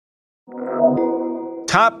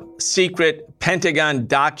Top secret Pentagon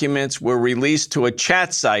documents were released to a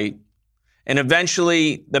chat site, and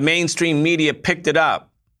eventually the mainstream media picked it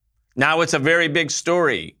up. Now it's a very big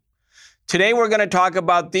story. Today we're going to talk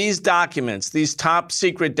about these documents, these top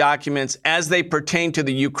secret documents as they pertain to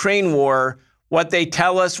the Ukraine war, what they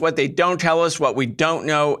tell us, what they don't tell us, what we don't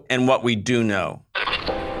know, and what we do know.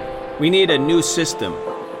 We need a new system.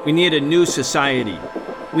 We need a new society.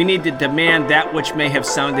 We need to demand that which may have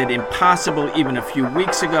sounded impossible even a few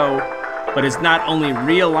weeks ago, but is not only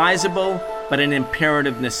realizable, but an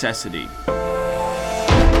imperative necessity.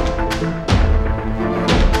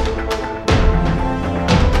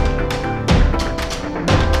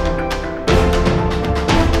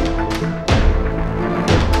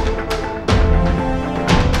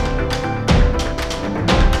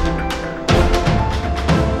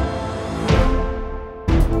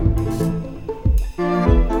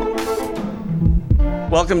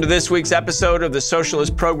 Welcome to this week's episode of the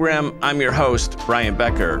Socialist Program. I'm your host, Brian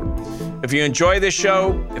Becker. If you enjoy this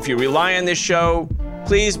show, if you rely on this show,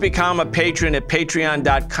 please become a patron at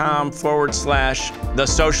patreon.com/The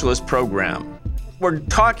Socialist Program. We're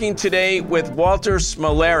talking today with Walter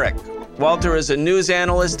Smolarek. Walter is a news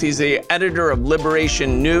analyst. He's the editor of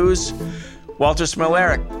Liberation News. Walter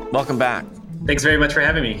Smolarek, welcome back. Thanks very much for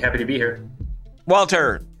having me. Happy to be here.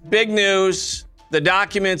 Walter, big news. The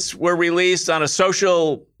documents were released on not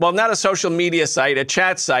a social media site, a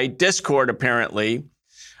chat site, Discord apparently,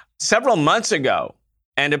 several months ago.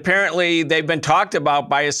 And apparently they've been talked about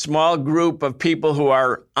by a small group of people who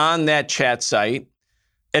are on that chat site.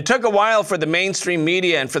 It took a while for the mainstream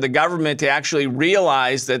media and for the government to actually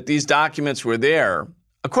realize that these documents were there.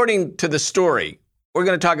 According to the story, we're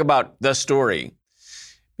going to talk about the story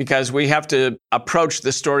because we have to approach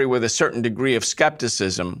the story with a certain degree of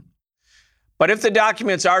skepticism. But if the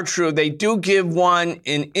documents are true, they do give one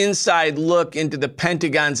an inside look into the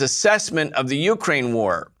Pentagon's assessment of the Ukraine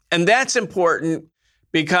war. And that's important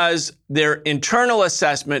because their internal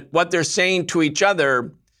assessment, what they're saying to each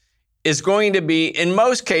other, is going to be, in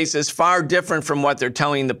most cases, far different from what they're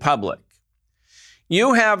telling the public.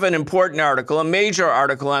 You have an important article, a major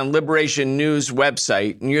article on Liberation News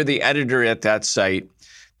website, and you're the editor at that site.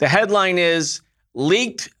 The headline is,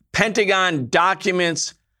 Leaked Pentagon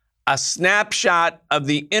Documents, a snapshot of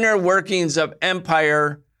the inner workings of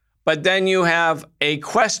empire, but then you have a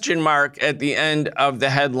question mark at the end of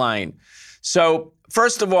the headline. So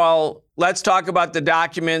first of all, let's talk about the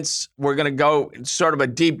documents. We're going to go sort of a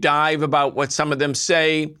deep dive about what some of them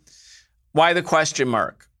say. Why the question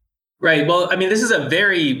mark? Right. Well, I mean, this is a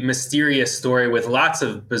very mysterious story with lots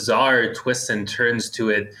of bizarre twists and turns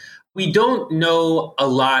to it. We don't know a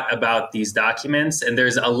lot about these documents, and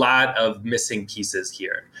there's a lot of missing pieces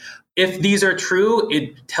here. If these are true,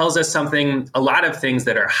 it tells us a lot of things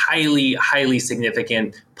that are highly, highly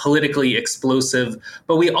significant, politically explosive.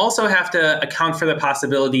 But we also have to account for the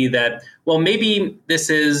possibility that, well, maybe this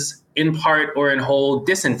is in part or in whole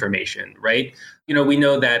disinformation, right? We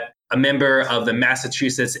know that a member of the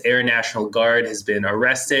Massachusetts Air National Guard has been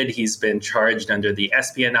arrested. He's been charged under the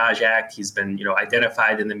Espionage Act. He's been,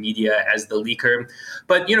 identified in the media as the leaker.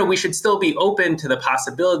 But, we should still be open to the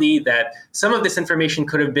possibility that some of this information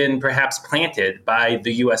could have been perhaps planted by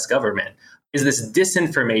the U.S. government. Is this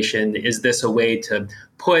disinformation? Is this a way to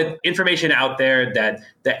put information out there that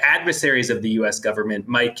the adversaries of the U.S. government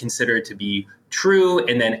might consider to be true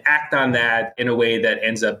and then act on that in a way that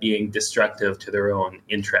ends up being destructive to their own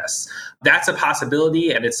interests? That's a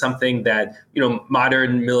possibility, and it's something that,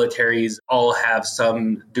 modern militaries all have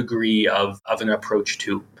some degree of an approach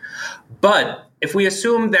to. But if we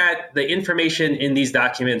assume that the information in these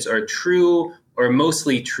documents are true or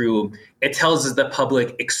mostly true, it tells the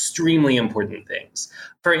public extremely important things.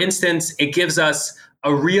 For instance, it gives us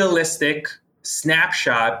a realistic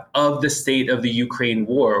snapshot of the state of the Ukraine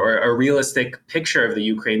war, or a realistic picture of the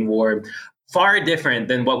Ukraine war, far different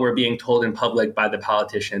than what we're being told in public by the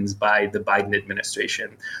politicians, by the Biden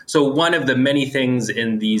administration. So one of the many things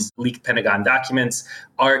in these leaked Pentagon documents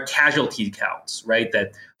are casualty counts, right?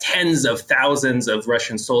 That tens of thousands of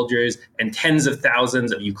Russian soldiers and tens of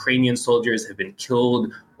thousands of Ukrainian soldiers have been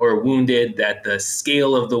killed or wounded, that the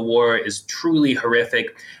scale of the war is truly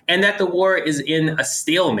horrific, and that the war is in a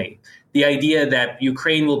stalemate. The idea that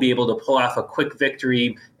Ukraine will be able to pull off a quick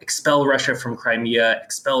victory, expel Russia from Crimea,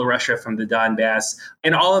 expel Russia from the Donbass.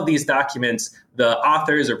 In all of these documents, the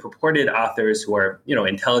authors or purported authors who are,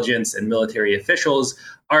 intelligence and military officials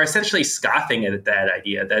are essentially scoffing at that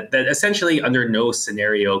idea, that essentially under no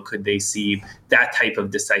scenario could they see that type of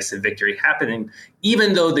decisive victory happening,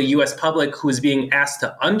 even though the US public, who is being asked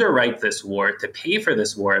to underwrite this war, to pay for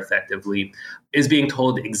this war effectively, is being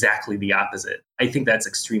told exactly the opposite. I think that's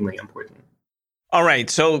extremely important. All right.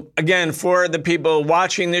 So again, for the people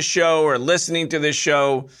watching this show or listening to this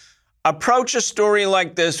show, approach a story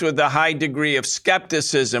like this with a high degree of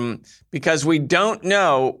skepticism, because we don't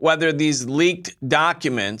know whether these leaked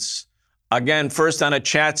documents, again, first on a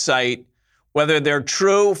chat site, whether they're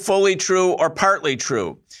true, fully true, or partly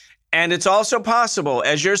true. And it's also possible,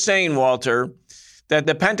 as you're saying, Walter, that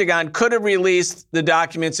the Pentagon could have released the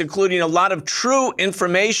documents, including a lot of true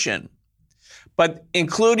information, but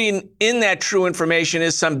including in that true information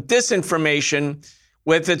is some disinformation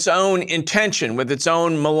with its own intention, with its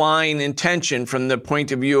own malign intention from the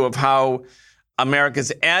point of view of how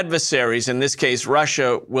America's adversaries, in this case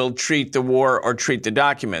Russia, will treat the war or treat the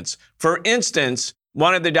documents. For instance,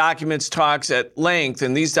 one of the documents talks at length,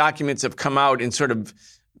 and these documents have come out in sort of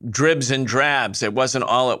dribs and drabs, it wasn't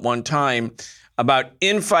all at one time, about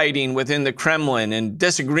infighting within the Kremlin and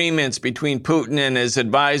disagreements between Putin and his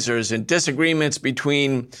advisors and disagreements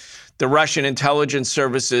between the Russian intelligence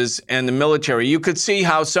services and the military. You could see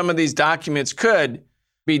how some of these documents could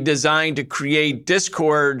be designed to create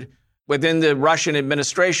discord within the Russian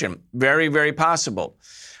administration. Very, very possible.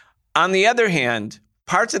 On the other hand,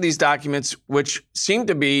 parts of these documents which seem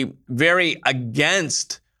to be very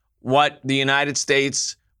against what the United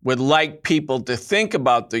States would like people to think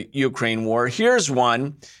about the Ukraine war. Here's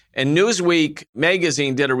one. And Newsweek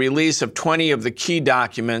magazine did a release of 20 of the key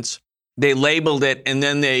documents. They labeled it, and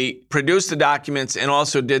then they produced the documents and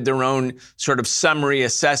also did their own sort of summary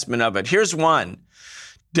assessment of it. Here's one.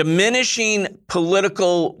 Diminishing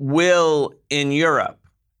political will in Europe.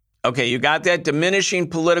 Okay, you got that? Diminishing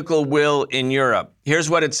political will in Europe. Here's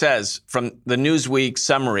what it says from the Newsweek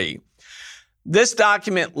summary. This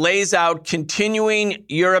document lays out continuing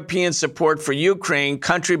European support for Ukraine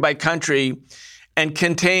country by country and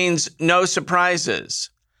contains no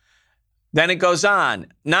surprises. Then it goes on.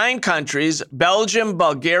 9 countries, Belgium,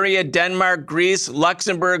 Bulgaria, Denmark, Greece,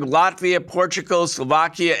 Luxembourg, Latvia, Portugal,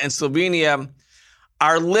 Slovakia, and Slovenia,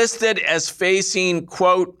 are listed as facing,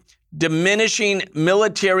 quote, diminishing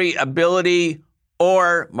military ability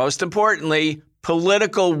or, most importantly,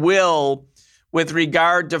 political will with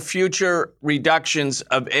regard to future reductions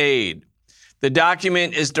of aid. The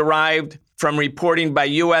document is derived from reporting by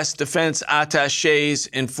U.S. defense attachés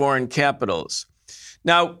in foreign capitals.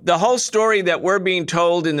 Now, the whole story that we're being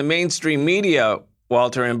told in the mainstream media,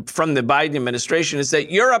 Walter, and from the Biden administration is that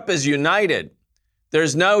Europe is united.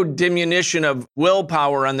 There's no diminution of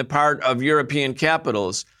willpower on the part of European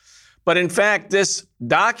capitals. But in fact, this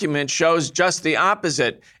document shows just the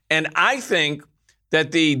opposite. And I think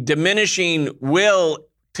that the diminishing will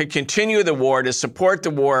to continue the war, to support the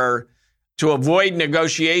war, to avoid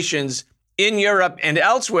negotiations in Europe and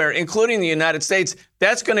elsewhere, including the United States,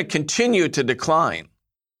 that's going to continue to decline.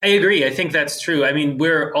 I agree. I think that's true. I mean,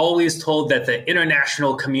 we're always told that the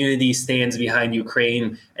international community stands behind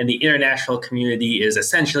Ukraine, and the international community is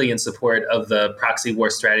essentially in support of the proxy war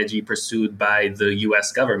strategy pursued by the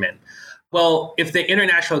US government. Well, if the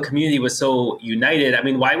international community was so united, I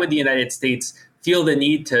mean, why would the United States feel the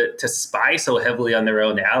need to spy so heavily on their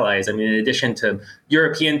own allies? I mean, in addition to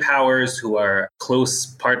European powers who are close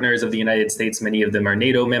partners of the United States, many of them are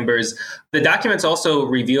NATO members. The documents also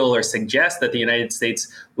reveal or suggest that the United States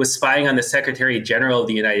was spying on the Secretary General of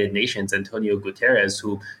the United Nations, Antonio Guterres,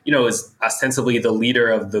 who, is ostensibly the leader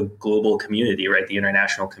of the global community, right? The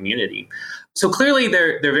international community. So clearly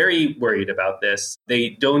they're very worried about this.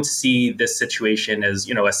 They don't see this situation as,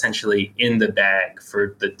 essentially in the bag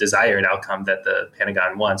for the desired outcome that the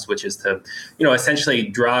Pentagon wants, which is to, essentially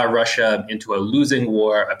draw Russia into a losing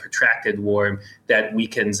war, a protracted war that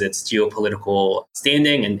weakens its geopolitical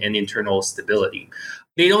standing and internal stability.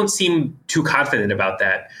 They don't seem too confident about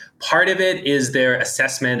that. Part of it is their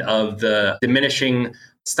assessment of the diminishing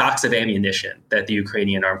stocks of ammunition that the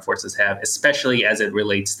Ukrainian armed forces have, especially as it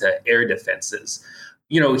relates to air defenses.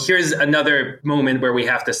 Here's another moment where we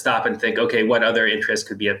have to stop and think, okay, what other interests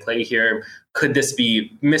could be at play here? Could this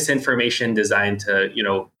be misinformation designed to,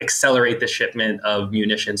 accelerate the shipment of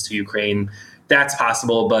munitions to Ukraine? That's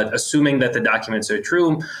possible, but assuming that the documents are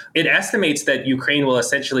true, it estimates that Ukraine will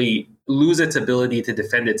essentially lose its ability to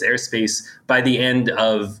defend its airspace by the end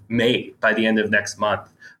of May, by the end of next month.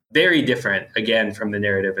 Very different, again, from the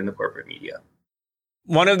narrative in the corporate media.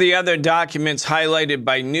 One of the other documents highlighted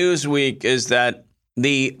by Newsweek is that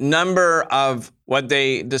the number of what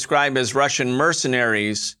they describe as Russian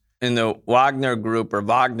mercenaries in the Wagner Group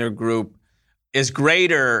is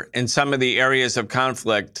greater in some of the areas of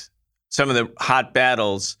conflict, some of the hot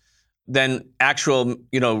battles, than actual,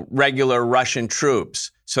 regular Russian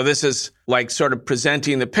troops. So this is like sort of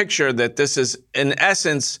presenting the picture that this is, in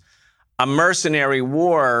essence, a mercenary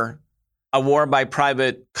war, a war by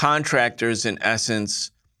private contractors, in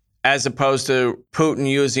essence, as opposed to Putin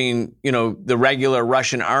using, the regular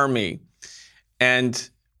Russian army. And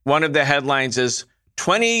one of the headlines is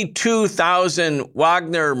 22,000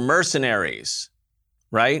 Wagner mercenaries,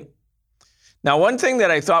 right? Now, one thing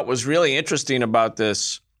that I thought was really interesting about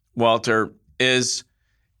this, Walter, is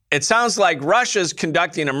it sounds like Russia's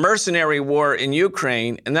conducting a mercenary war in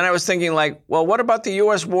Ukraine. And then I was thinking well, what about the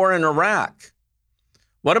U.S. war in Iraq?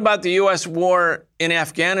 What about the U.S. war in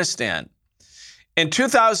Afghanistan? In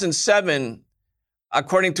 2007,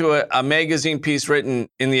 according to a magazine piece written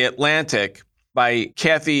in The Atlantic by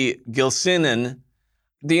Kathy Gilsinen,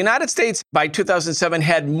 the United States by 2007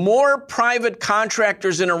 had more private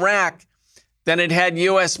contractors in Iraq than it had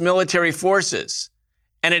U.S. military forces.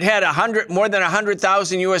 And it had more than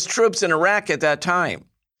 100,000 U.S. troops in Iraq at that time.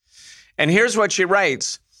 And here's what she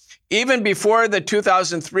writes. Even before the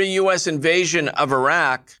 2003 U.S. invasion of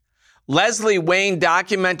Iraq, Leslie Wayne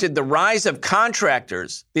documented the rise of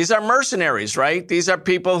contractors. These are mercenaries, right? These are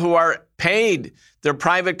people who are paid. They're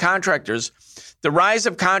private contractors. The rise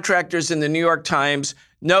of contractors in the New York Times,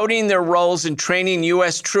 noting their roles in training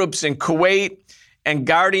U.S. troops in Kuwait and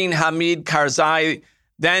guarding Hamid Karzai,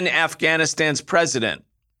 then Afghanistan's president.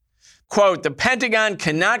 Quote, the Pentagon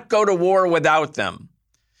cannot go to war without them.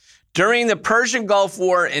 During the Persian Gulf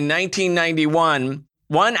War in 1991,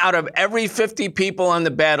 1 out of every 50 people on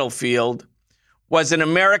the battlefield was an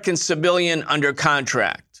American civilian under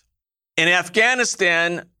contract. In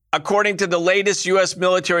Afghanistan, according to the latest U.S.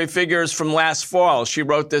 military figures from last fall, she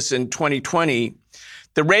wrote this in 2020,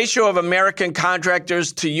 the ratio of American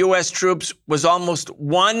contractors to U.S. troops was almost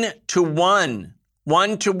 1-to-1,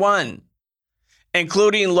 1-to-1,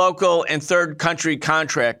 including local and third country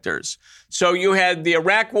contractors. So you had the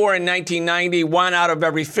Iraq War in 1990, 1 out of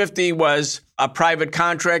every 50 was a private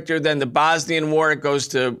contractor. Then the Bosnian War, it goes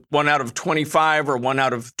to 1 out of 25 or 1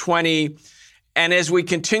 out of 20. And as we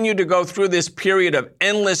continue to go through this period of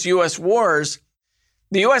endless U.S. wars,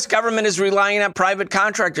 the U.S. government is relying on private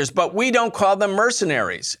contractors, but we don't call them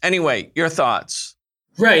mercenaries. Anyway, your thoughts?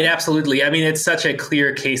 Right, absolutely. I mean, it's such a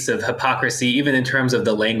clear case of hypocrisy, even in terms of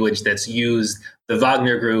the language that's used. The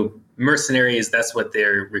Wagner Group, mercenaries, that's what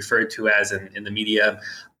they're referred to as in the media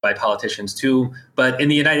by politicians too. But in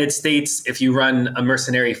the United States, if you run a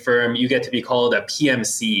mercenary firm, you get to be called a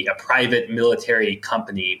PMC, a private military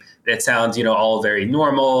company. That sounds, all very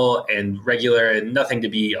normal and regular and nothing to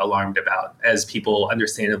be alarmed about, as people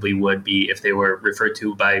understandably would be if they were referred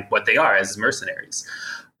to by what they are as mercenaries.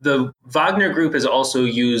 The Wagner Group is also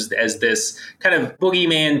used as this kind of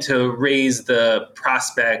boogeyman to raise the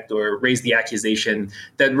prospect or raise the accusation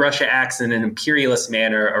that Russia acts in an imperialist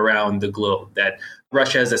manner around the globe, that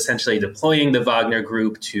Russia is essentially deploying the Wagner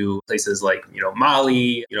Group to places like,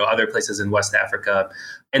 Mali, other places in West Africa,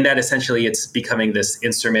 and that essentially it's becoming this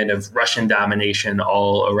instrument of Russian domination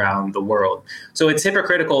all around the world. So it's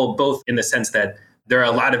hypocritical both in the sense that there are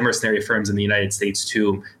a lot of mercenary firms in the United States,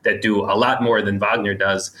 too, that do a lot more than Wagner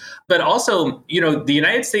does. But also, the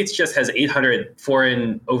United States just has 800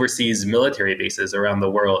 foreign overseas military bases around the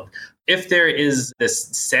world. If there is this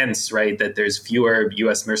sense, right, that there's fewer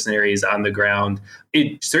U.S. mercenaries on the ground,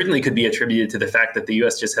 it certainly could be attributed to the fact that the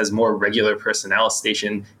U.S. just has more regular personnel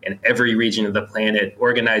stationed in every region of the planet,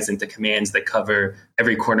 organized into commands that cover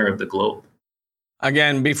every corner of the globe.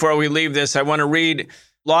 Again, before we leave this, I want to read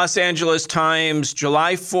Los Angeles Times,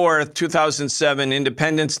 July 4th, 2007,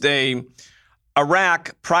 Independence Day.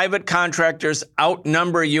 Iraq, private contractors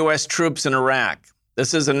outnumber U.S. troops in Iraq.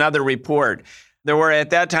 This is another report. There were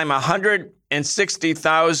at that time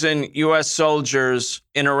 160,000 U.S. soldiers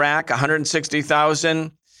in Iraq,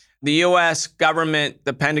 160,000. The U.S. government,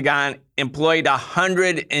 the Pentagon, employed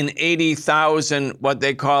 180,000 what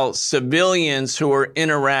they call civilians who were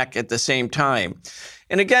in Iraq at the same time.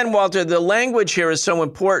 And again, Walter, the language here is so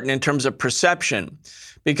important in terms of perception,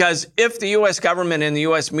 because if the U.S. government and the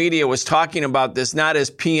U.S. media was talking about this not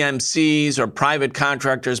as PMCs or private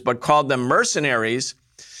contractors, but called them mercenaries,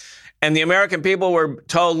 and the American people were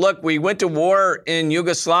told, look, we went to war in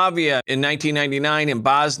Yugoslavia in 1999, in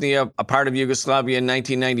Bosnia, a part of Yugoslavia in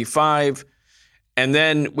 1995, and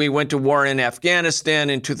then we went to war in Afghanistan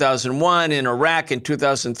in 2001, in Iraq in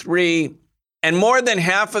 2003, and more than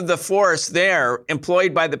half of the force there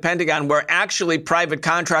employed by the Pentagon were actually private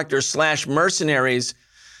contractors / mercenaries.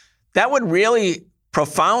 That would really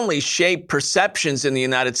profoundly shape perceptions in the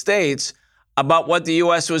United States about what the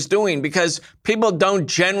U.S. was doing, because people don't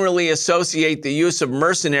generally associate the use of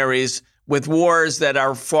mercenaries with wars that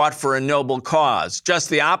are fought for a noble cause, just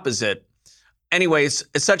the opposite. Anyways,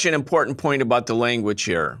 it's such an important point about the language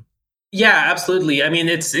here. Yeah, absolutely. I mean,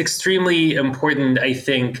 it's extremely important, I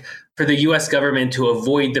think, for the US government to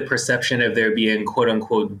avoid the perception of there being quote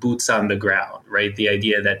unquote boots on the ground, right? The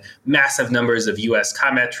idea that massive numbers of US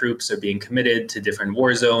combat troops are being committed to different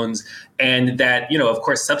war zones, and that, of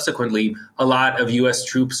course, subsequently, a lot of US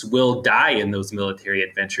troops will die in those military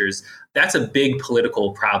adventures. That's a big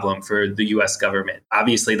political problem for the US government.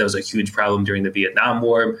 Obviously, that was a huge problem during the Vietnam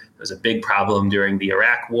War. It was a big problem during the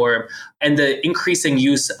Iraq War. And the increasing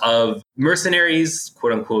use of mercenaries,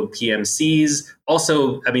 quote unquote PMCs,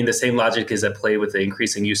 also, I mean, the same logic is at play with the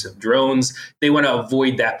increasing use of drones. They want to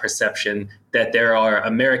avoid that perception that there are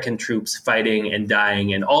American troops fighting and dying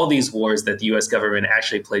in all these wars that the US government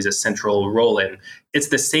actually plays a central role in. It's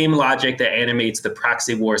the same logic that animates the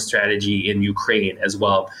proxy war strategy in Ukraine as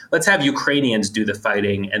well. Let's have Ukrainians do the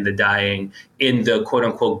fighting and the dying in the quote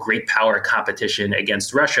unquote great power competition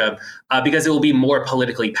against Russia, because it will be more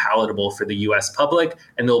politically palatable for the US public,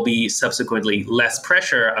 and there'll be subsequently less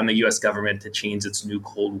pressure on the US government to change its new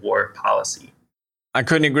Cold War policy. I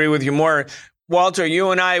couldn't agree with you more. Walter,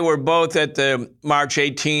 you and I were both at the March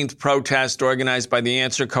 18th protest organized by the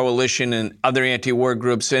Answer Coalition and other anti-war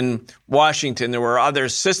groups in Washington. There were other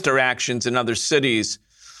sister actions in other cities.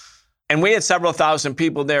 And we had several thousand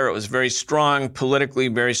people there. It was very strong, politically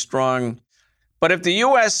very strong. But if the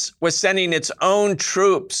U.S. was sending its own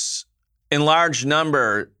troops in large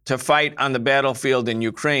number to fight on the battlefield in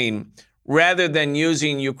Ukraine, rather than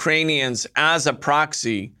using Ukrainians as a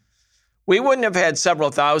proxy, we wouldn't have had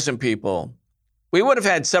several thousand people. We would have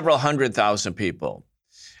had several 100,000 people.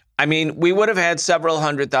 I mean, we would have had several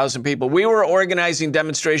 100,000 people. We were organizing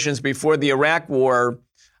demonstrations before the Iraq War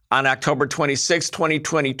on October 26,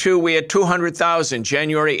 2022. We had 200,000.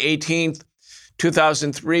 January 18th,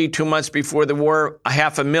 2003, 2 months before the war,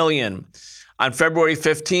 500,000. On February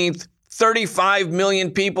 15th, 35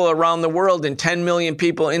 million people around the world and 10 million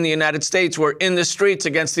people in the United States were in the streets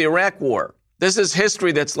against the Iraq War. This is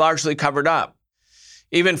history that's largely covered up.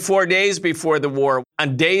 Even 4 days before the war,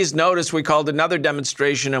 on days' notice, we called another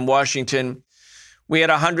demonstration in Washington. We had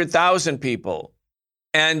 100,000 people.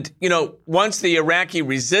 And, once the Iraqi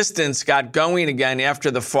resistance got going again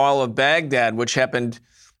after the fall of Baghdad, which happened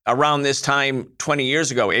around this time 20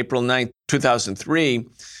 years ago, April 9th, 2003,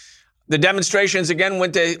 the demonstrations again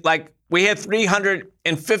went to, we had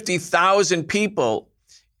 350,000 people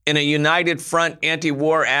in a united front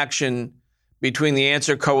anti-war action between the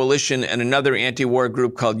Answer Coalition and another anti-war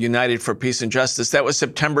group called United for Peace and Justice. That was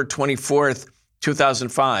September 24th,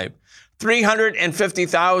 2005.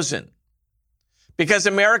 350,000. Because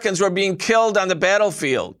Americans were being killed on the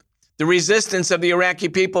battlefield. The resistance of the Iraqi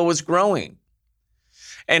people was growing.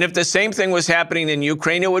 And if the same thing was happening in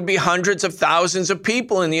Ukraine, it would be hundreds of thousands of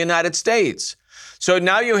people in the United States. So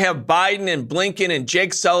now you have Biden and Blinken and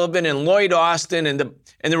Jake Sullivan and Lloyd Austin and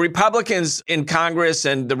the Republicans in Congress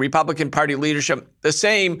and the Republican Party leadership, the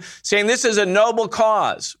same, saying this is a noble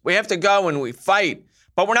cause. We have to go and we fight,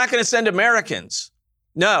 but we're not going to send Americans.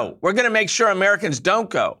 No, we're going to make sure Americans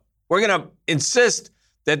don't go. We're going to insist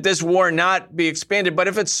that this war not be expanded. But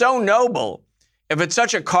if it's so noble, if it's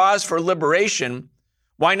such a cause for liberation,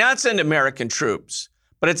 why not send American troops?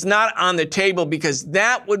 But it's not on the table because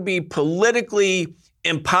that would be politically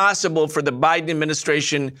impossible for the Biden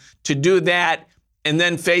administration to do that and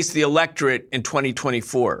then face the electorate in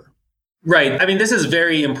 2024. Right. I mean, this is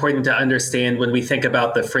very important to understand when we think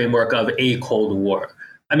about the framework of a Cold War.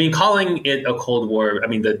 I mean, calling it a Cold War, I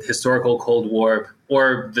mean, the historical Cold War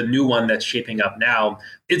or the new one that's shaping up now,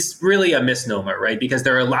 it's really a misnomer, right? Because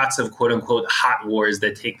there are lots of quote unquote hot wars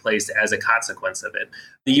that take place as a consequence of it.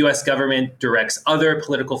 The US government directs other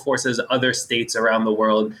political forces, other states around the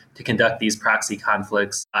world to conduct these proxy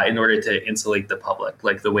conflicts in order to insulate the public,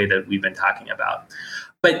 like the way that we've been talking about.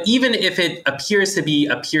 But even if it appears to be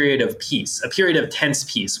a period of peace, a period of tense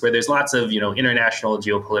peace, where there's lots of, international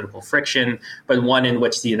geopolitical friction, but one in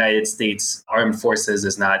which the United States armed forces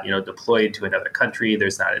is not, deployed to another country,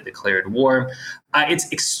 there's not a declared war,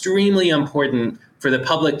 it's extremely important for the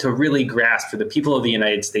public to really grasp, for the people of the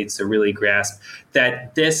United States to really grasp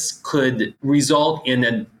that this could result in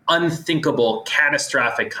an unthinkable,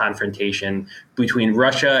 catastrophic confrontation between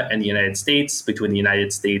Russia and the United States, between the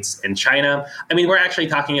United States and China. I mean, we're actually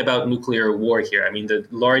talking about nuclear war here. I mean, the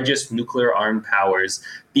largest nuclear armed powers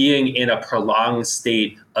being in a prolonged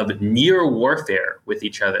state of near warfare with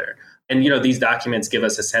each other. And, these documents give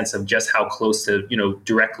us a sense of just how close to,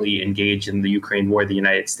 directly engaged in the Ukraine war the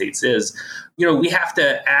United States is. We have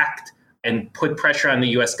to act and put pressure on the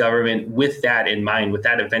US government with that in mind, with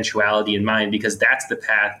that eventuality in mind, because that's the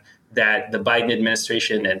path that the Biden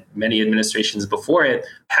administration and many administrations before it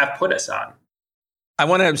have put us on. I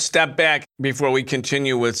want to step back before we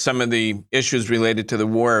continue with some of the issues related to the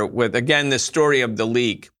war with, again, the story of the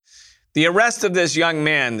leak. The arrest of this young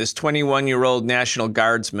man, this 21-year-old National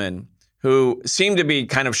Guardsman, who seemed to be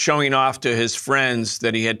kind of showing off to his friends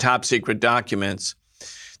that he had top secret documents.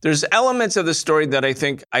 There's elements of the story that I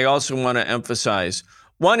think I also want to emphasize.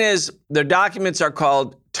 One is the documents are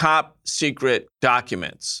called top secret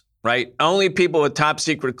documents, right? Only people with top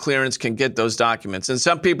secret clearance can get those documents. And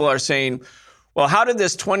some people are saying, well, how did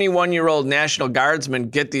this 21-year-old National Guardsman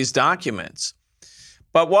get these documents?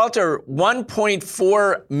 But Walter,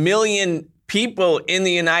 1.4 million people in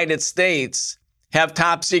the United States have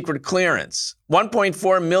top secret clearance.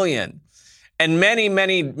 1.4 million. And many,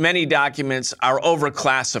 many, many documents are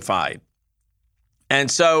overclassified.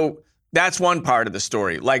 And so that's one part of the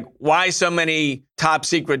story. Like, why so many top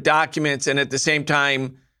secret documents? And at the same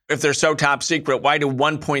time, if they're so top secret, why do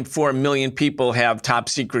 1.4 million people have top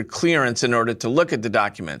secret clearance in order to look at the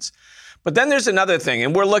documents? But then there's another thing,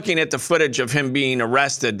 and we're looking at the footage of him being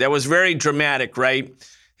arrested. That was very dramatic, right?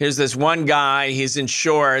 Here's this one guy, he's in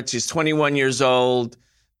shorts, he's 21 years old.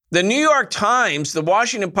 The New York Times, the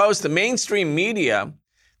Washington Post, the mainstream media,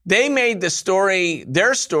 they made the story,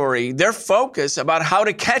 their focus about how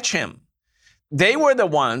to catch him. They were the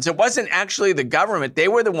ones, it wasn't actually the government, they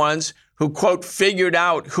were the ones who, quote, figured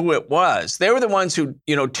out who it was. They were the ones who,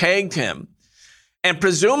 tagged him. And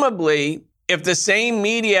presumably, if the same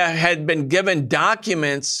media had been given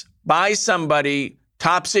documents by somebody,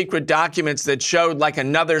 top secret documents that showed like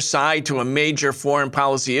another side to a major foreign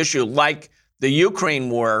policy issue, like the Ukraine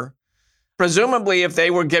war, presumably if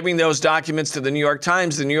they were giving those documents to the New York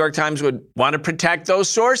Times would want to protect those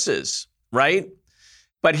sources, right?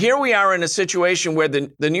 But here we are in a situation where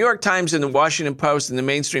the New York Times and the Washington Post and the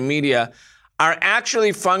mainstream media are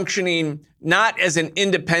actually functioning not as an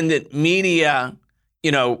independent media,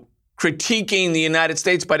 critiquing the United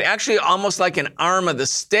States, but actually almost like an arm of the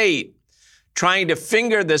state trying to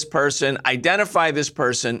finger this person, identify this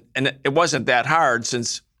person. And it wasn't that hard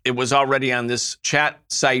since it was already on this chat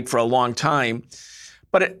site for a long time.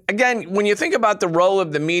 But again, when you think about the role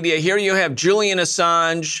of the media, here you have Julian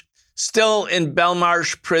Assange still in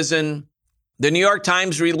Belmarsh prison. The New York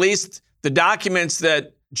Times released the documents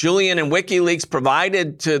that Julian and WikiLeaks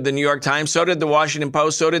provided to the New York Times. So did the Washington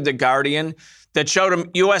Post, so did the Guardian, that showed him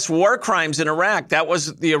U.S. war crimes in Iraq. That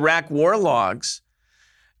was the Iraq war logs.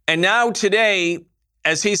 And now today,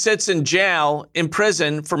 as he sits in jail, in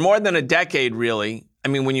prison for more than a decade, really, I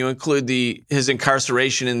mean, when you include his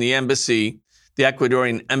incarceration in the embassy, the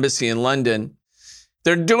Ecuadorian embassy in London,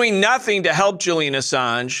 they're doing nothing to help Julian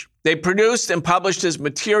Assange. They produced and published his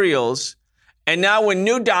materials. And now when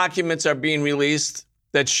new documents are being released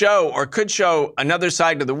that show or could show another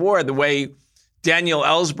side of the war, the way Daniel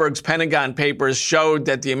Ellsberg's Pentagon papers showed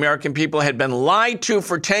that the American people had been lied to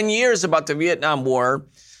for 10 years about the Vietnam War,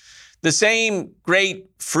 the same great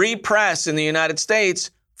free press in the United States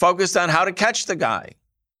focused on how to catch the guy.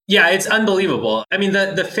 Yeah, it's unbelievable. I mean,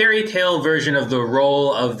 the fairy tale version of the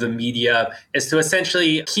role of the media is to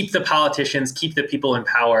essentially keep the politicians, keep the people in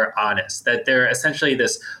power honest, that they're essentially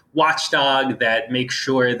this watchdog that makes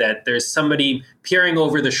sure that there's somebody peering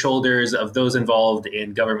over the shoulders of those involved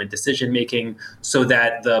in government decision making so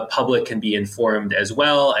that the public can be informed as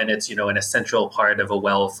well. And it's, an essential part of a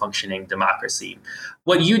well-functioning democracy.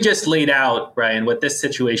 What you just laid out, Brian, what this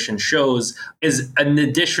situation shows is an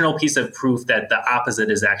additional piece of proof that the opposite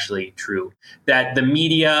is actually true. That the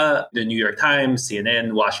media, the New York Times,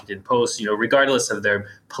 CNN, Washington Post, regardless of their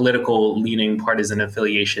political leaning, partisan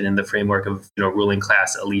affiliation in the framework of, ruling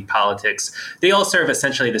class elite politics, they all serve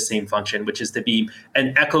essentially the same function, which is to be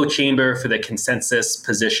an echo chamber for the consensus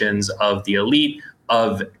positions of the elite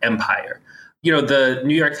of empire. The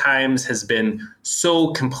New York Times has been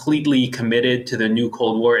so completely committed to the new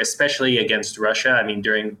Cold War, especially against Russia. I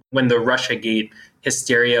mean, when the Russiagate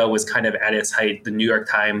hysteria was kind of at its height, the New York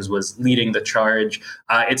Times was leading the charge.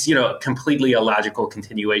 It's, completely a logical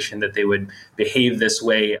continuation that they would behave this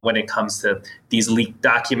way when it comes to these leaked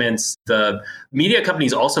documents. The media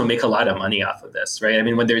companies also make a lot of money off of this, right? I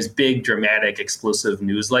mean, when there's big, dramatic, explosive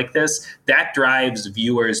news like this, that drives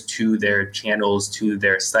viewers to their channels, to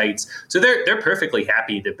their sites. So they're perfectly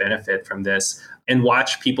happy to benefit from this and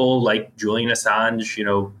watch people like Julian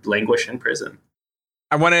Assange, languish in prison.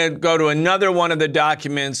 I want to go to another one of the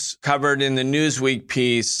documents covered in the Newsweek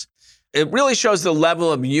piece. It really shows the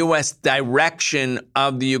level of U.S. direction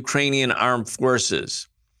of the Ukrainian armed forces.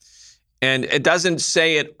 And it doesn't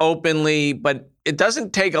say it openly, but it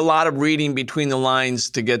doesn't take a lot of reading between the lines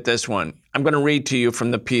to get this one. I'm going to read to you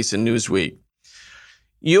from the piece in Newsweek.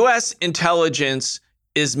 U.S. intelligence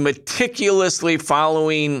is meticulously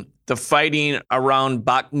following the fighting around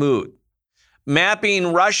Bakhmut,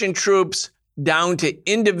 mapping Russian troops down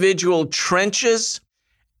to individual trenches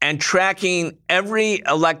and tracking every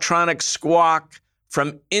electronic squawk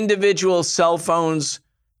from individual cell phones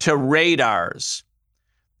to radars.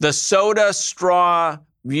 The soda straw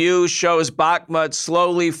view shows Bakhmut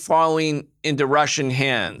slowly falling into Russian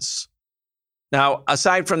hands. Now,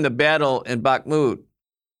 aside from the battle in Bakhmut,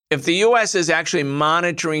 if the U.S. is actually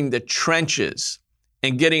monitoring the trenches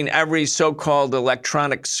and getting every so-called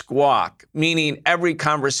electronic squawk, meaning every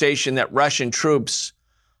conversation that Russian troops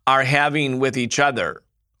are having with each other,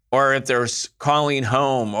 or if they're calling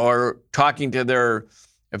home or talking to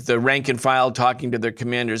if the rank and file talking to their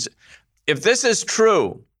commanders, if this is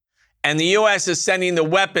true, and the U.S. is sending the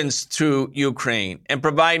weapons to Ukraine and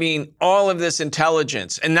providing all of this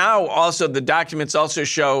intelligence, and now also the documents also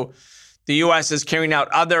show the U.S. is carrying out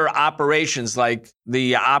other operations like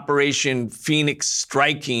the Operation Phoenix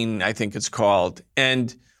Striking, I think it's called.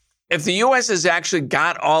 And if the U.S. has actually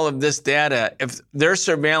got all of this data, if their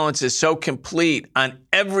surveillance is so complete on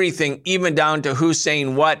everything, even down to who's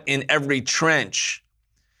saying what in every trench,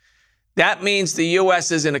 that means the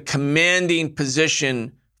U.S. is in a commanding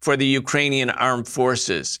position for the Ukrainian armed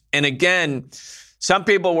forces. And again, some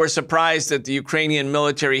people were surprised that the Ukrainian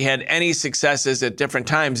military had any successes at different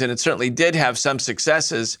times, and it certainly did have some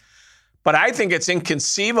successes. But I think it's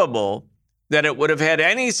inconceivable that it would have had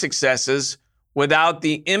any successes without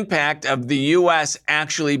the impact of the U.S.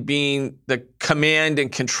 actually being the command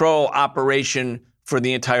and control operation for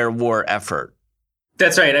the entire war effort.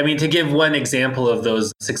 That's right. I mean, to give one example of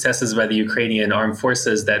those successes by the Ukrainian armed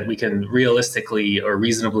forces that we can realistically or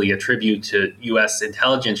reasonably attribute to U.S.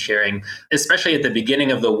 intelligence sharing, especially at the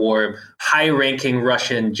beginning of the war, high-ranking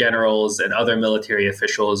Russian generals and other military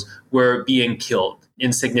officials were being killed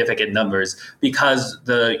in significant numbers because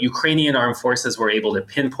the Ukrainian armed forces were able to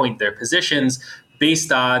pinpoint their positions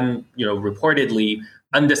based on, reportedly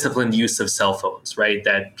undisciplined use of cell phones, right?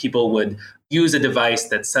 That people would use a device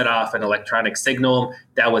that set off an electronic signal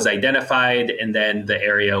that was identified, and then the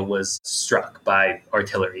area was struck by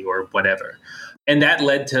artillery or whatever. And that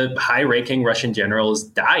led to high-ranking Russian generals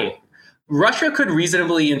dying. Russia could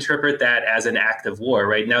reasonably interpret that as an act of war,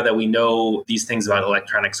 right? Now that we know these things about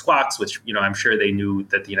electronic squawks, which, I'm sure they knew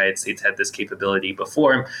that the United States had this capability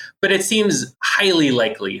before, but it seems highly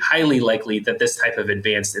likely that this type of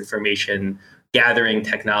advanced information gathering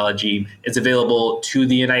technology is available to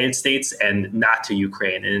the United States and not to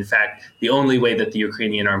Ukraine. And in fact, the only way that the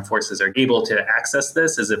Ukrainian armed forces are able to access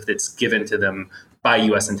this is if it's given to them by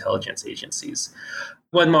U.S. intelligence agencies.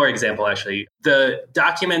 One more example, actually. The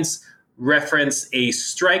documents reference a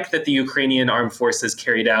strike that the Ukrainian armed forces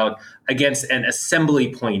carried out against an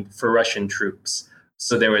assembly point for Russian troops.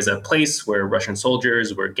 So there was a place where Russian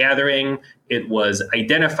soldiers were gathering. It was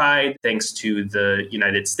identified thanks to the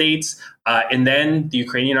United States. And then the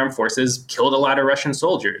Ukrainian armed forces killed a lot of Russian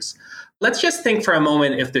soldiers. Let's just think for a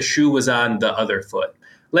moment if the shoe was on the other foot.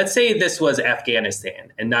 Let's say this was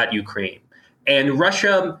Afghanistan and not Ukraine. And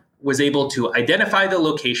Russia was able to identify the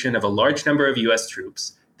location of a large number of U.S.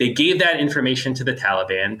 troops. They gave that information to the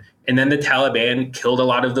Taliban, and then the Taliban killed a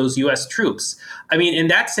lot of those U.S. troops. I mean, in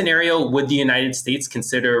that scenario, would the United States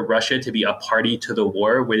consider Russia to be a party to the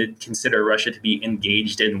war? Would it consider Russia to be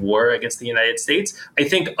engaged in war against the United States? I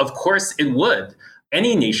think, of course, it would.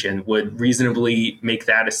 Any nation would reasonably make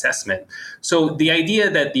that assessment. So the idea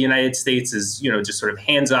that the United States is, just sort of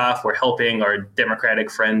hands off or helping our democratic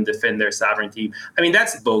friend defend their sovereignty, I mean,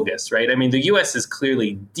 that's bogus, right? I mean, the U.S. is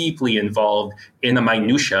clearly deeply involved in the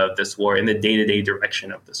minutia of this war, in the day-to-day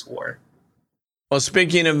direction of this war. Well,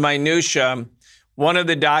 speaking of minutia, one of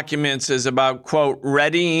the documents is about, quote,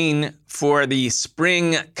 readying for the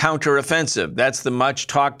spring counteroffensive. That's the much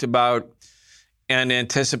talked about and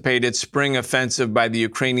anticipated spring offensive by the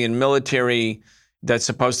Ukrainian military that's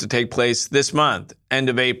supposed to take place this month, end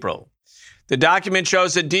of April. The document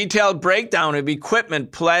shows a detailed breakdown of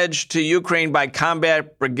equipment pledged to Ukraine by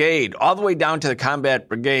Combat Brigade, all the way down to the Combat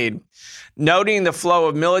Brigade, noting the flow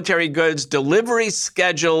of military goods delivery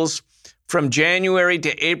schedules from January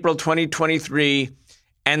to April 2023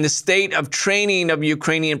 and the state of training of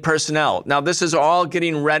Ukrainian personnel. Now, this is all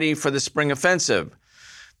getting ready for the spring offensive.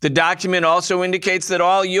 The document also indicates that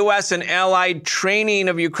all U.S. and allied training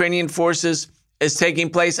of Ukrainian forces is taking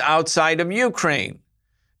place outside of Ukraine.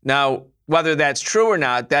 Now, whether that's true or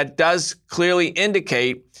not, that does clearly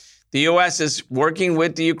indicate The U.S. is working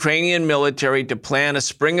with the Ukrainian military to plan a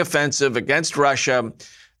spring offensive against Russia.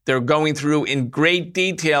 They're going through in great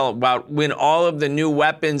detail about when all of the new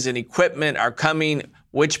weapons and equipment are coming,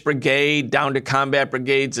 which brigade down to combat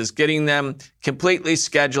brigades is getting them completely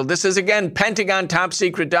scheduled. This is, again, Pentagon top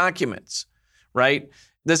secret documents, right?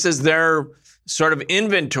 This is their sort of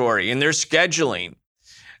inventory and their scheduling.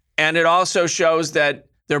 And it also shows that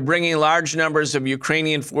they're bringing large numbers of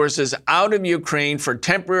Ukrainian forces out of Ukraine for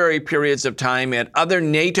temporary periods of time at other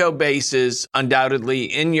NATO bases, undoubtedly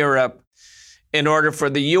in Europe, in order for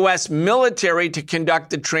the U.S. military to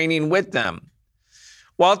conduct the training with them.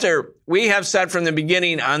 Walter, we have said from the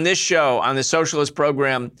beginning on this show, on the Socialist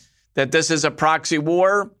program, that this is a proxy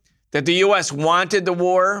war, that the U.S. wanted the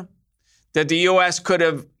war, that the U.S. could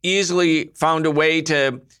have easily found a way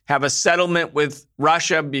to have a settlement with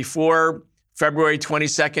Russia before February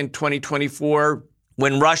 22nd, 2024,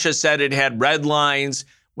 when Russia said it had red lines,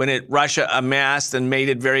 when Russia amassed and made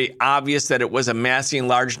it very obvious that it was amassing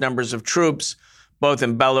large numbers of troops, both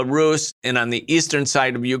in Belarus and on the eastern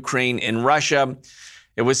side of Ukraine in Russia.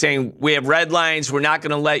 It was saying, we have red lines. We're not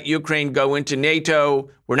going to let Ukraine go into NATO.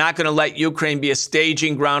 We're not going to let Ukraine be a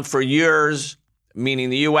staging ground for yours,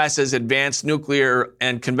 meaning the U.S. has advanced nuclear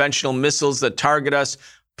and conventional missiles that target us,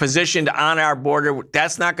 positioned on our border.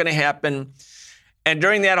 That's not going to happen. And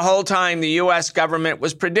during that whole time, the U.S. government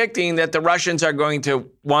was predicting that the Russians are going to,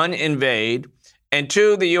 one, invade, and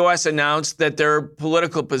two, the U.S. announced that their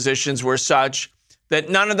political positions were such that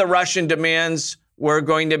none of the Russian demands were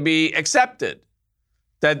going to be accepted,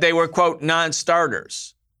 that they were, quote,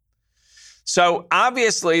 non-starters. So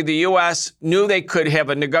obviously, the U.S. knew they could have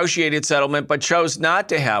a negotiated settlement, but chose not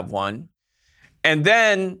to have one. And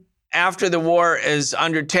then after the war is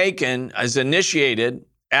undertaken, is initiated,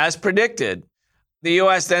 as predicted, the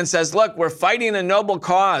U.S. then says, look, we're fighting a noble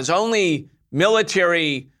cause. Only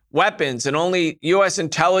military weapons and only U.S.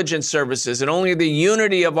 intelligence services and only the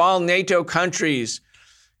unity of all NATO countries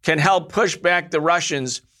can help push back the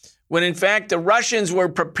Russians, when in fact the Russians were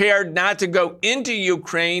prepared not to go into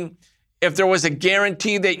Ukraine if there was a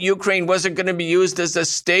guarantee that Ukraine wasn't going to be used as a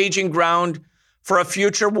staging ground for a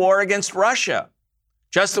future war against Russia.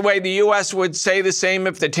 Just the way the U.S. would say the same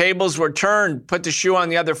if the tables were turned, put the shoe on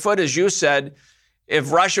the other foot, as you said,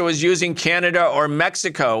 if Russia was using Canada or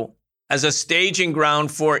Mexico as a staging ground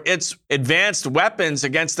for its advanced weapons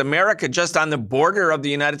against America just on the border of the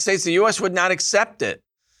United States, the U.S. would not accept it.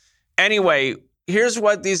 Anyway, here's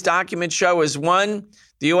what these documents show is, one,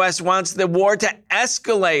 the U.S. wants the war to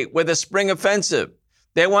escalate with a spring offensive.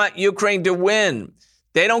 They want Ukraine to win.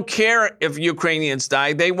 They don't care if Ukrainians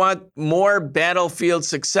die. They want more battlefield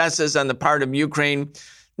successes on the part of Ukraine,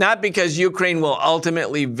 not because Ukraine will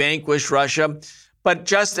ultimately vanquish Russia, but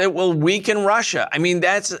just it will weaken Russia. I mean,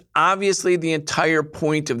 that's obviously the entire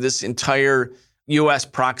point of this entire U.S.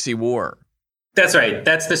 proxy war. That's right.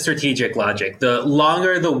 That's the strategic logic. The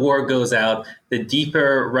longer the war goes out, the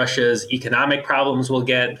deeper Russia's economic problems will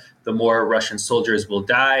get, the more Russian soldiers will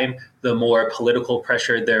die, the more political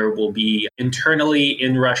pressure there will be internally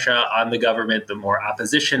in Russia on the government, the more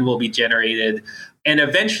opposition will be generated. And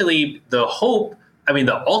eventually, the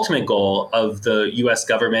ultimate goal of the US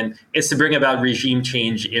government is to bring about regime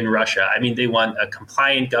change in Russia. I mean, they want a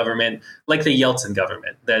compliant government like the Yeltsin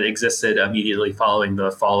government that existed immediately following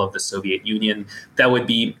the fall of the Soviet Union that would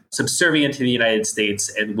be subservient to the United States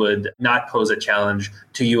and would not pose a challenge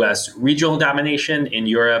to US regional domination in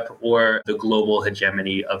Europe or the global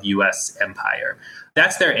hegemony of US empire.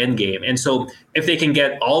 That's their end game. And so if they can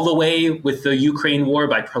get all the way with the Ukraine war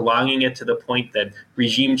by prolonging it to the point that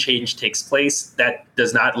regime change takes place, that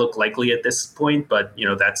does not look likely at this point, but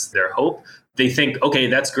that's their hope. They think, okay,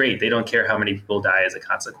 that's great. They don't care how many people die as a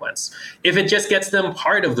consequence. If it just gets them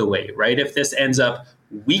part of the way, right? If this ends up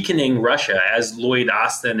weakening Russia, as Lloyd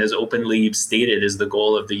Austin has openly stated is the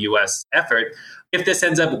goal of the US effort, if this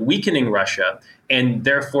ends up weakening Russia and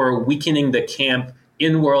therefore weakening the camp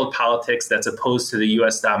in world politics that's opposed to the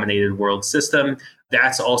US-dominated world system,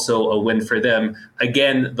 that's also a win for them.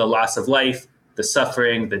 Again, the loss of life, the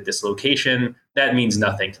suffering, the dislocation, that means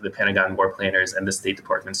nothing to the Pentagon war planners and the State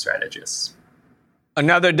Department strategists.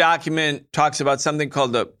 Another document talks about something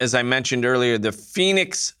called, as I mentioned earlier, the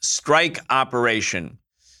Phoenix Strike Operation.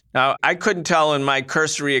 Now, I couldn't tell in my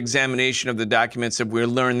cursory examination of the documents if we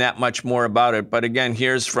learned that much more about it. But again,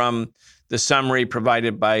 here's from the summary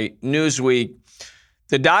provided by Newsweek.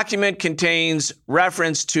 The document contains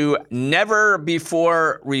reference to never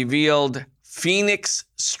before revealed Phoenix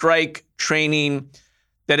strike training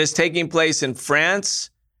that is taking place in France,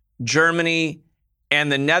 Germany,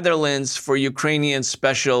 and the Netherlands for Ukrainian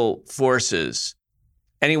special forces.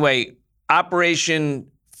 Anyway, Operation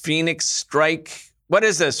Phoenix strike. What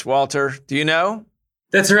is this, Walter? Do you know?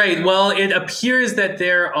 That's right. Well, it appears that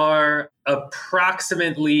there are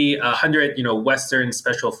approximately 100, Western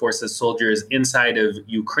Special Forces soldiers inside of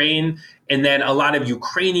Ukraine, and then a lot of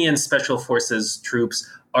Ukrainian Special Forces troops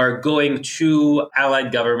are going to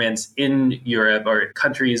allied governments in Europe or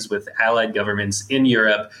countries with allied governments in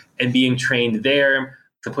Europe and being trained there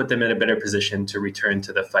to put them in a better position to return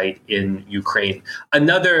to the fight in Ukraine.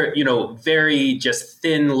 Another, very just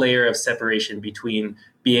thin layer of separation between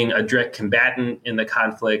being a direct combatant in the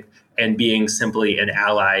conflict and being simply an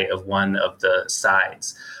ally of one of the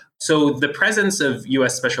sides. So the presence of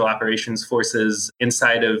U.S. Special Operations Forces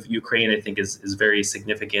inside of Ukraine, I think, is very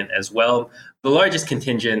significant as well. The largest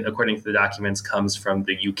contingent, according to the documents, comes from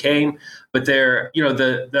the UK, but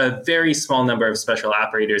the very small number of special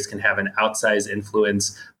operators can have an outsized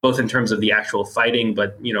influence, both in terms of the actual fighting,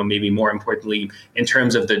 but maybe more importantly, in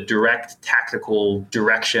terms of the direct tactical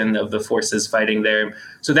direction of the forces fighting there.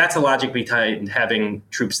 So that's the logic behind having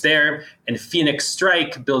troops there. And Phoenix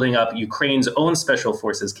Strike, building up Ukraine's own special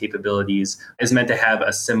forces capabilities, is meant to have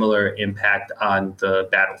a similar impact on the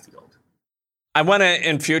battlefield. I want to,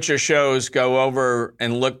 in future shows, go over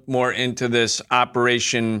and look more into this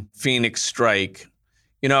Operation Phoenix Strike.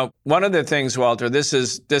 One of the things, Walter, this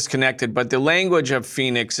is disconnected, but the language of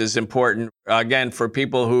Phoenix is important, again, for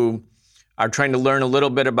people who are trying to learn a little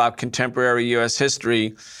bit about contemporary U.S.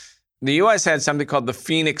 history. The U.S. had something called the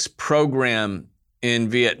Phoenix Program in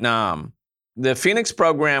Vietnam. The Phoenix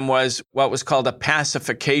Program was what was called a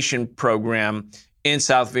pacification program in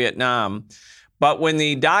South Vietnam. But when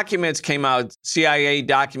the documents came out, CIA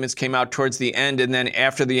documents came out towards the end, and then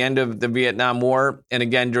after the end of the Vietnam War, and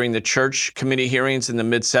again during the Church Committee hearings in the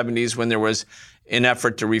mid-'70s when there was an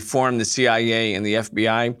effort to reform the CIA and the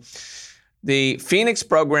FBI, the Phoenix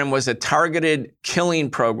Program was a targeted killing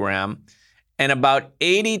program, and about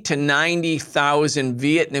 80 to 90,000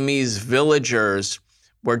 Vietnamese villagers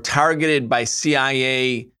were targeted by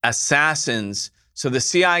CIA assassins. So the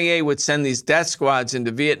CIA would send these death squads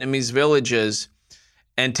into Vietnamese villages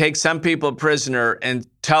and take some people prisoner and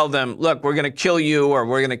tell them, look, we're going to kill you or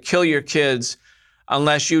we're going to kill your kids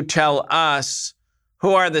unless you tell us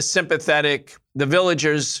who are the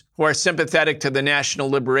villagers who are sympathetic to the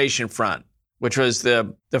National Liberation Front, which was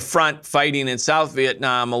the front fighting in South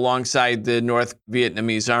Vietnam alongside the North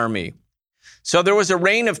Vietnamese army. So there was a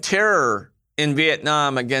reign of terror in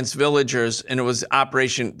Vietnam against villagers, and it was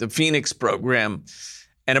the Phoenix Program,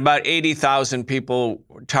 and about 80,000 people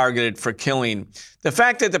were targeted for killing. The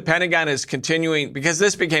fact that the Pentagon is continuing, because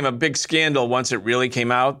this became a big scandal once it really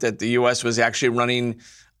came out that the U.S. was actually running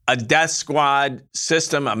a death squad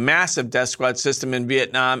system, a massive death squad system in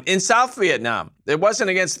Vietnam, in South Vietnam. It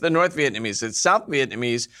wasn't against the North Vietnamese, it's South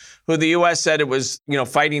Vietnamese, who the U.S. said it was,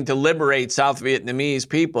 fighting to liberate South Vietnamese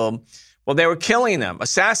people. Well, they were killing them,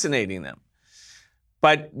 assassinating them.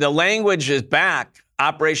 But the language is back,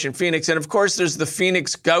 Operation Phoenix. And of course, there's the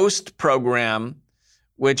Phoenix Ghost program,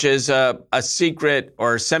 which is a secret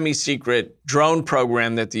or semi-secret drone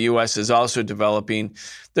program that the U.S. is also developing.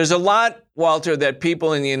 There's a lot, Walter, that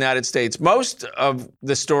people in the United States, most of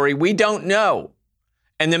the story we don't know.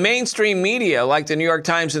 And the mainstream media, like the New York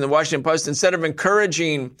Times and the Washington Post, instead of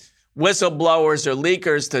encouraging whistleblowers or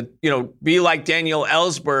leakers to, be like Daniel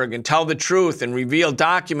Ellsberg and tell the truth and reveal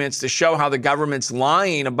documents to show how the government's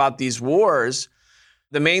lying about these wars,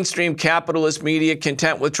 the mainstream capitalist media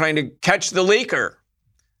content with trying to catch the leaker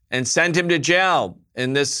and send him to jail.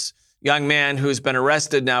 And this young man who's been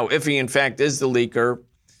arrested now, if he in fact is the leaker,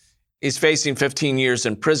 is facing 15 years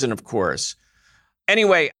in prison, of course.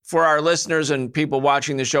 Anyway, for our listeners and people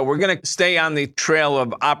watching the show, we're going to stay on the trail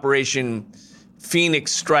of Operation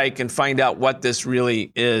Phoenix Strike and find out what this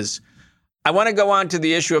really is. I want to go on to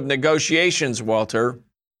the issue of negotiations, Walter.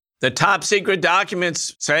 The top secret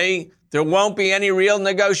documents say there won't be any real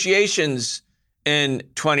negotiations in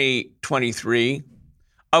 2023.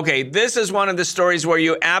 Okay, this is one of the stories where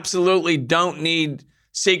you absolutely don't need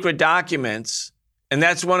secret documents. And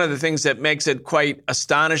that's one of the things that makes it quite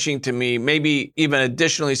astonishing to me, maybe even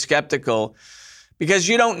additionally skeptical, because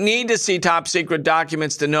you don't need to see top secret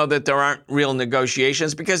documents to know that there aren't real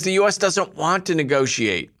negotiations, because the U.S. doesn't want to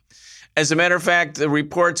negotiate. As a matter of fact, the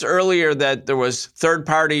reports earlier that there was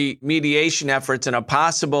third-party mediation efforts and a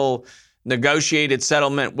possible negotiated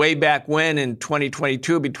settlement way back when in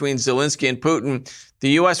 2022 between Zelensky and Putin,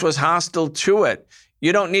 the U.S. was hostile to it.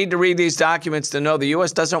 You don't need to read these documents to know the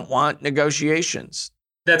U.S. doesn't want negotiations.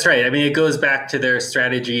 That's right. I mean, it goes back to their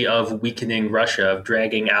strategy of weakening Russia, of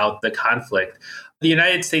dragging out the conflict. The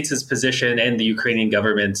United States' position and the Ukrainian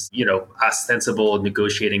government's, ostensible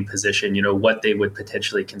negotiating position, what they would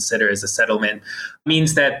potentially consider as a settlement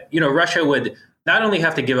means that, Russia would not only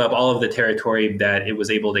have to give up all of the territory that it was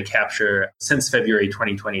able to capture since February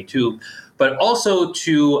 2022, but also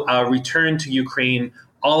to return to Ukraine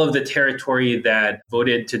all of the territory that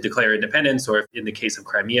voted to declare independence, or in the case of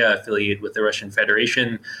Crimea, affiliated with the Russian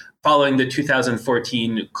Federation, following the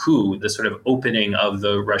 2014 coup, the sort of opening of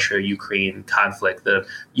the Russia-Ukraine conflict, the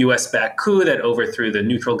US-backed coup that overthrew the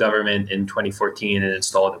neutral government in 2014 and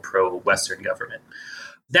installed a pro-Western government.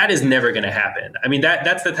 That is never going to happen. I mean,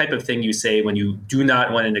 that's the type of thing you say when you do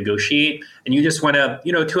not want to negotiate and you just want to,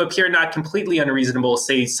 to appear not completely unreasonable,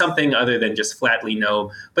 say something other than just flatly no,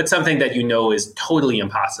 but something that is totally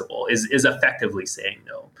impossible, is effectively saying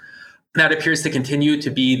no. That appears to continue to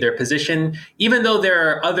be their position, even though there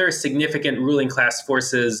are other significant ruling class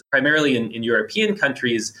forces, primarily in European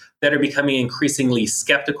countries, that are becoming increasingly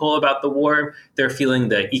skeptical about the war. They're feeling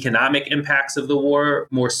the economic impacts of the war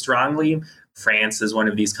more strongly. France is one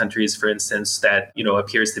of these countries, for instance, that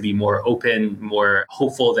appears to be more open, more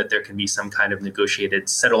hopeful that there can be some kind of negotiated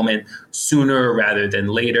settlement sooner rather than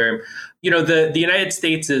later. The United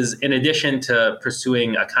States is, in addition to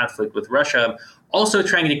pursuing a conflict with Russia, also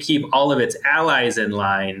trying to keep all of its allies in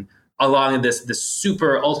line along this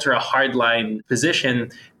super ultra hardline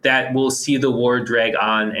position that will see the war drag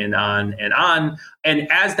on and on and on.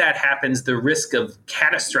 And as that happens, the risk of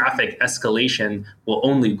catastrophic escalation will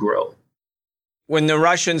only grow. When the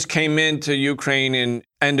Russians came into Ukraine in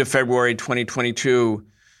end of February 2022,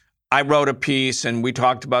 I wrote a piece and we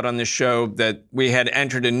talked about on the show that we had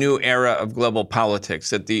entered a new era of global politics,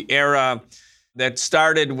 that the era that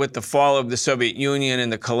started with the fall of the Soviet Union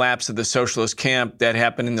and the collapse of the socialist camp that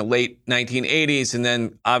happened in the late 1980s, and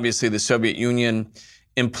then obviously the Soviet Union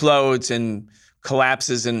implodes and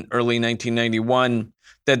collapses in early 1991,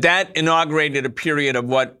 that inaugurated a period of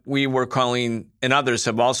what we were calling, and others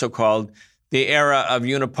have also called, the era of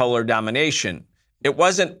unipolar domination. It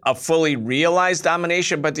wasn't a fully realized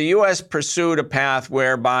domination, but the U.S. pursued a path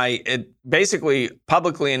whereby it basically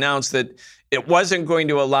publicly announced that it wasn't going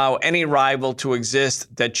to allow any rival to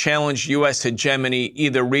exist that challenged U.S. hegemony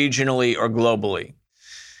either regionally or globally.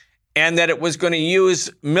 And that it was going to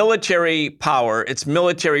use military power, its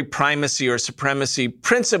military primacy or supremacy,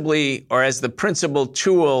 principally or as the principal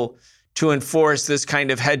tool to enforce this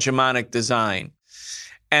kind of hegemonic design.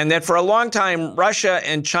 And that for a long time, Russia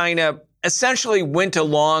and China essentially went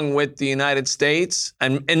along with the United States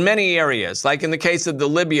and in many areas, like in the case of the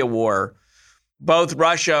Libya war. Both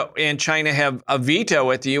Russia and China have a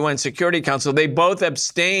veto at the UN Security Council. They both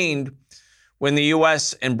abstained when the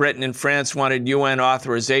US and Britain and France wanted UN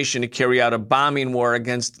authorization to carry out a bombing war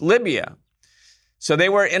against Libya. So they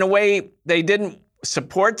were, in a way, they didn't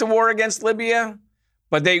support the war against Libya,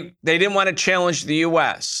 but they didn't want to challenge the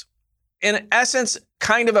US. In essence,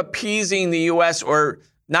 kind of appeasing the U.S., or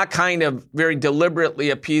not kind of, very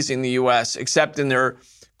deliberately appeasing the U.S., except in their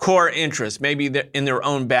core interests, maybe in their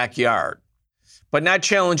own backyard, but not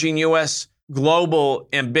challenging U.S. global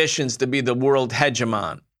ambitions to be the world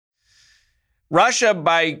hegemon. Russia,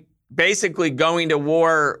 by basically going to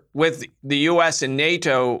war with the U.S. and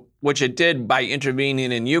NATO, which it did by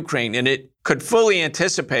intervening in Ukraine, and it could fully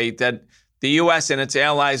anticipate that the U.S. and its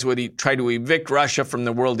allies would try to evict Russia from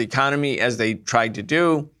the world economy, as they tried to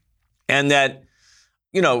do, and that,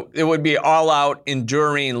 it would be all-out,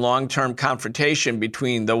 enduring, long-term confrontation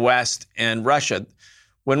between the West and Russia.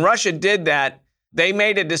 When Russia did that, they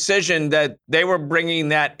made a decision that they were bringing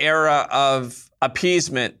that era of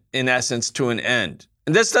appeasement, in essence, to an end.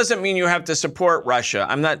 And this doesn't mean you have to support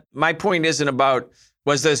Russia. My point isn't about,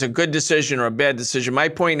 was this a good decision or a bad decision? My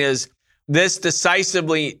point is, this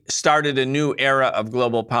decisively started a new era of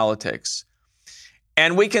global politics.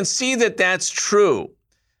 And we can see that that's true.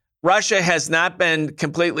 Russia has not been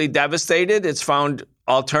completely devastated. It's found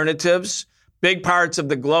alternatives. Big parts of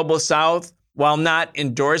the global South, while not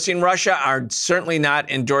endorsing Russia, are certainly not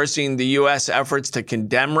endorsing the U.S. efforts to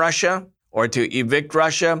condemn Russia or to evict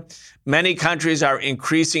Russia. Many countries are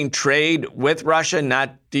increasing trade with Russia,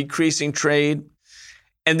 not decreasing trade.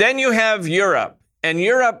 And then you have Europe. And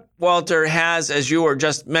Europe, Walter, has, as you were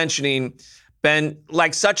just mentioning, been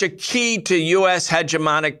like such a key to U.S.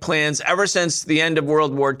 hegemonic plans ever since the end of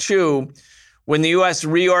World War II, when the U.S.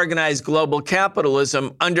 reorganized global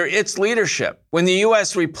capitalism under its leadership, when the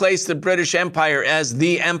U.S. replaced the British Empire as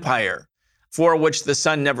the empire for which the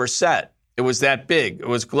sun never set. It was that big. It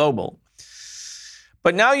was global.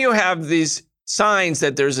 But now you have these signs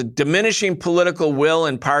that there's a diminishing political will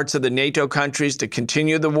in parts of the NATO countries to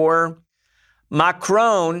continue the war.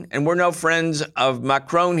 Macron, and we're no friends of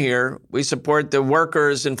Macron here. We support the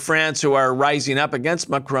workers in France who are rising up against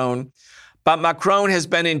Macron. But Macron has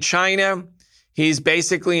been in China. He's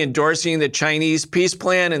basically endorsing the Chinese peace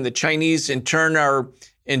plan, and the Chinese in turn are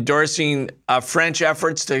endorsing French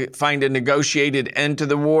efforts to find a negotiated end to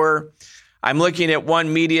the war. I'm looking at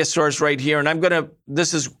one media source right here, and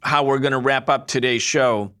this is how we're going to wrap up today's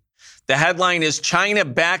show. The headline is China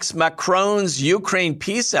backs Macron's Ukraine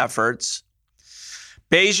peace efforts.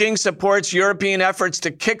 Beijing supports European efforts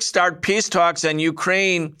to kickstart peace talks on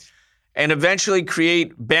Ukraine and eventually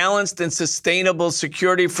create balanced and sustainable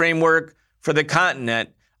security framework for the continent,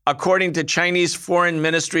 according to Chinese Foreign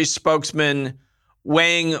Ministry spokesman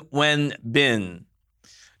Wang Wenbin.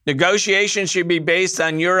 Negotiations should be based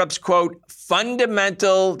on Europe's, quote,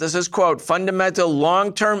 fundamental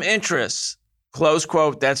long-term interests, close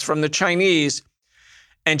quote, that's from the Chinese,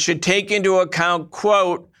 and should take into account,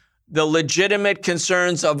 quote, the legitimate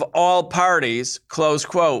concerns of all parties, close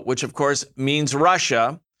quote, which of course means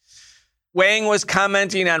Russia. Wang was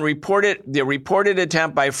commenting on the reported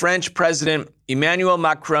attempt by French President Emmanuel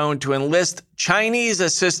Macron to enlist Chinese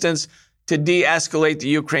assistance to de-escalate the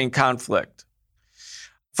Ukraine conflict.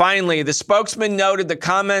 Finally, the spokesman noted the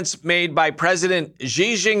comments made by President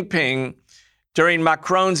Xi Jinping during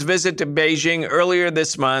Macron's visit to Beijing earlier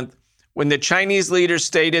this month, when the Chinese leader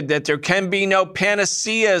stated that there can be no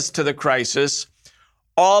panaceas to the crisis.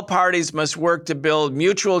 All parties must work to build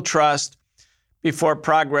mutual trust before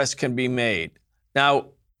progress can be made. Now,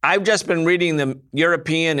 I've just been reading the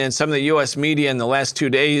European and some of the U.S. media in the last 2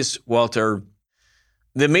 days, Walter.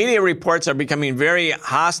 The media reports are becoming very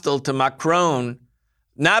hostile to Macron,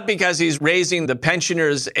 not because he's raising the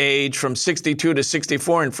pensioners' age from 62 to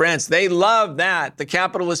 64 in France. They love that. The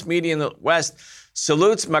capitalist media in the West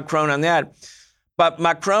salutes Macron on that. But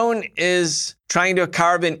Macron is trying to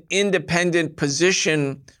carve an independent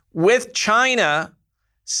position with China,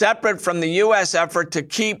 separate from the U.S. effort to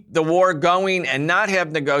keep the war going and not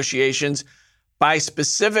have negotiations, by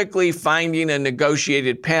specifically finding a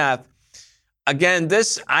negotiated path. Again,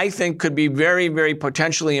 this, I think, could be very, very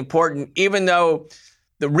potentially important, even though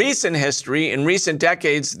the recent history, in recent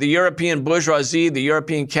decades, the European bourgeoisie, the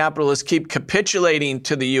European capitalists keep capitulating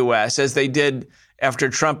to the U.S., as they did after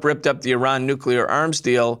Trump ripped up the Iran nuclear arms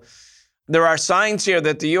deal. There are signs here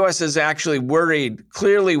that the U.S. is actually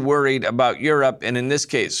clearly worried about Europe, and in this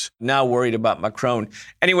case, now worried about Macron.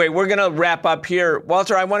 Anyway, we're going to wrap up here.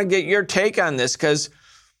 Walter, I want to get your take on this, because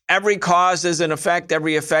every cause is an effect,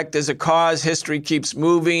 every effect is a cause. History keeps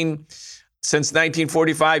moving. Since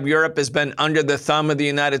 1945, Europe has been under the thumb of the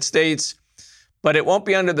United States, but it won't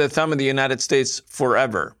be under the thumb of the United States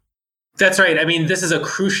forever. That's right. I mean, this is a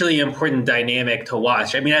crucially important dynamic to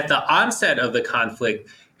watch. I mean, at the onset of the conflict,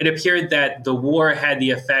 it appeared that the war had the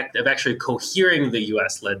effect of actually cohering the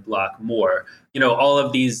U.S.-led bloc more. You know, all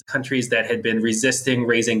of these countries that had been resisting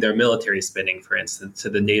raising their military spending, for instance, to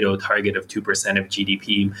the NATO target of 2% of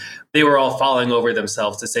GDP, they were all falling over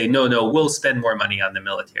themselves to say, no, we'll spend more money on the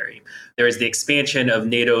military. There is the expansion of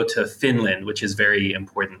NATO to Finland, which is very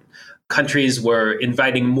important. Countries were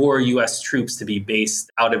inviting more U.S. troops to be based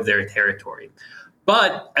out of their territory.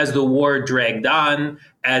 But as the war dragged on,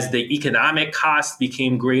 as the economic costs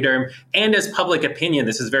became greater, and as public opinion,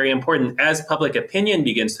 this is very important, as public opinion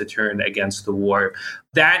begins to turn against the war,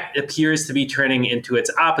 that appears to be turning into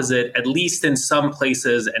its opposite, at least in some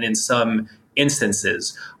places and in some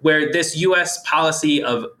instances, where this U.S. policy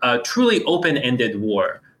of a truly open-ended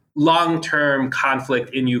war, long-term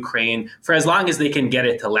conflict in Ukraine, for as long as they can get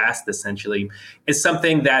it to last, essentially, is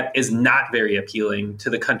something that is not very appealing to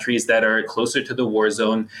the countries that are closer to the war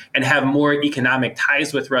zone and have more economic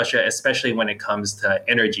ties with Russia, especially when it comes to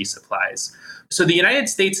energy supplies. So the United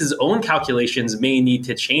States' own calculations may need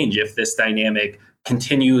to change if this dynamic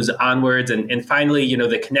continues onwards. And finally, you know,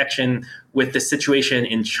 the connection with the situation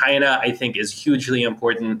in China, I think, is hugely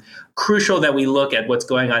important. Crucial that we look at what's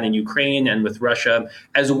going on in Ukraine and with Russia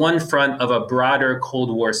as one front of a broader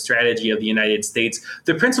Cold War strategy of the United States,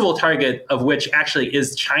 the principal target of which actually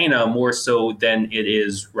is China more so than it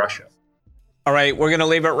is Russia. All right, we're going to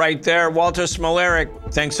leave it right there. Walter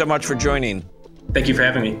Smolarek, thanks so much for joining. Thank you for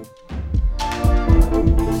having me.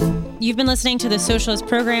 You've been listening to The Socialist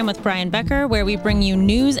Program with Brian Becker, where we bring you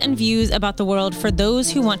news and views about the world for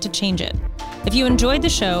those who want to change it. If you enjoyed the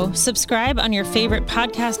show, subscribe on your favorite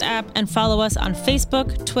podcast app and follow us on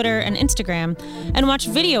Facebook, Twitter, and Instagram, and watch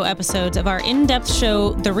video episodes of our in-depth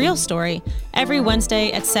show, The Real Story, every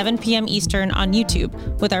Wednesday at 7 p.m. Eastern on YouTube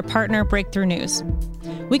with our partner Breakthrough News.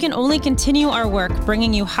 We can only continue our work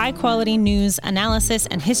bringing you high-quality news, analysis,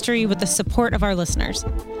 and history with the support of our listeners.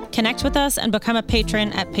 Connect with us and become a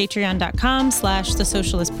patron at patreon.com/The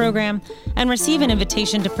Socialist Program and receive an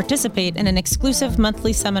invitation to participate in an exclusive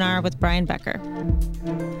monthly seminar with Brian Becker.